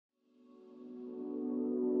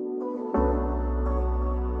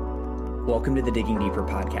Welcome to the Digging Deeper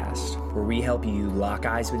podcast, where we help you lock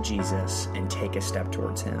eyes with Jesus and take a step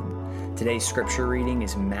towards Him. Today's scripture reading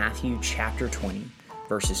is Matthew chapter 20,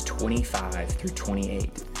 verses 25 through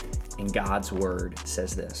 28. And God's word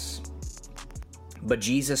says this: "But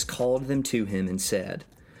Jesus called them to Him and said,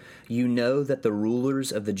 'You know that the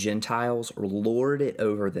rulers of the Gentiles lord it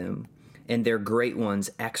over them, and their great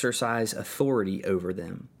ones exercise authority over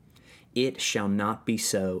them. It shall not be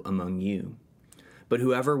so among you. But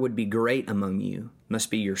whoever would be great among you must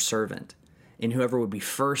be your servant, and whoever would be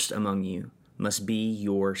first among you must be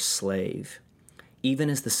your slave. Even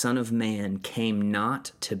as the Son of Man came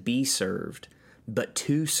not to be served, but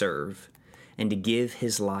to serve, and to give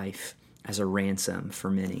his life as a ransom for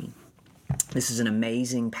many.'" This is an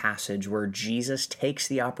amazing passage where Jesus takes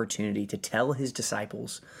the opportunity to tell his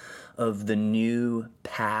disciples of the new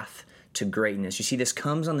path to greatness. You see, this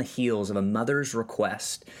comes on the heels of a mother's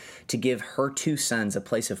request to give her two sons a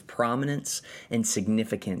place of prominence and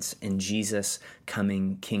significance in Jesus'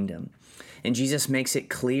 coming kingdom. And Jesus makes it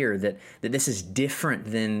clear that this is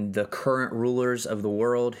different than the current rulers of the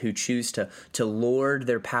world who choose to lord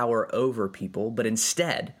their power over people, but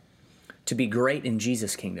instead, to be great in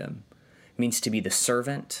Jesus' kingdom means to be the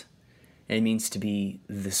servant, and it means to be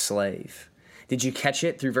the slave. Did you catch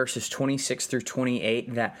it through verses 26 through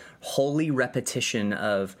 28, that holy repetition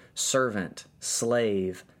of servant,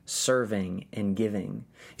 slave, serving, and giving?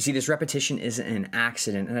 You see, this repetition isn't an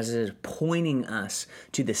accident, and as it is pointing us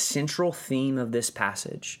to the central theme of this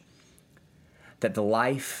passage, that the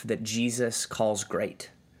life that Jesus calls great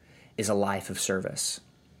is a life of service.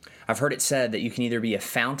 I've heard it said that you can either be a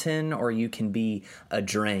fountain or you can be a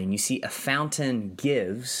drain. You see, a fountain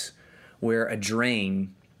gives where a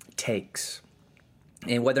drain takes.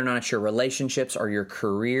 And whether or not it's your relationships or your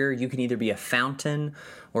career, you can either be a fountain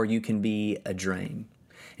or you can be a drain.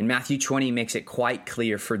 And Matthew 20 makes it quite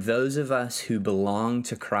clear for those of us who belong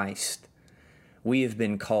to Christ, we have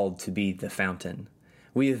been called to be the fountain.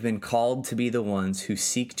 We have been called to be the ones who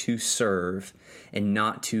seek to serve and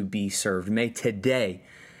not to be served. May today,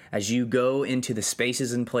 as you go into the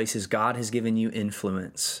spaces and places God has given you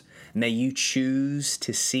influence, may you choose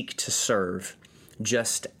to seek to serve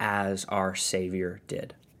just as our Savior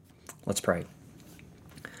did. Let's pray.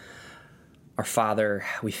 Our Father,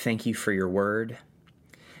 we thank you for your word,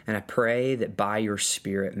 and I pray that by your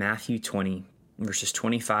Spirit, Matthew 20, verses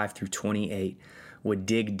 25 through 28, would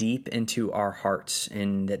dig deep into our hearts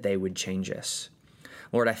and that they would change us.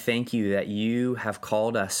 Lord, I thank you that you have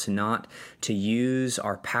called us not to use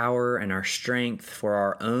our power and our strength for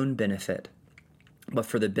our own benefit, but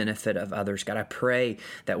for the benefit of others. God, I pray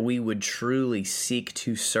that we would truly seek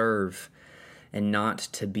to serve and not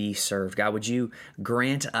to be served. God, would you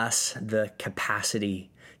grant us the capacity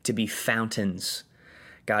to be fountains,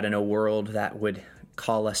 God, in a world that would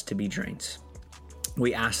call us to be drains.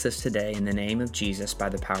 We ask this today in the name of Jesus by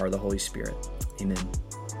the power of the Holy Spirit. Amen.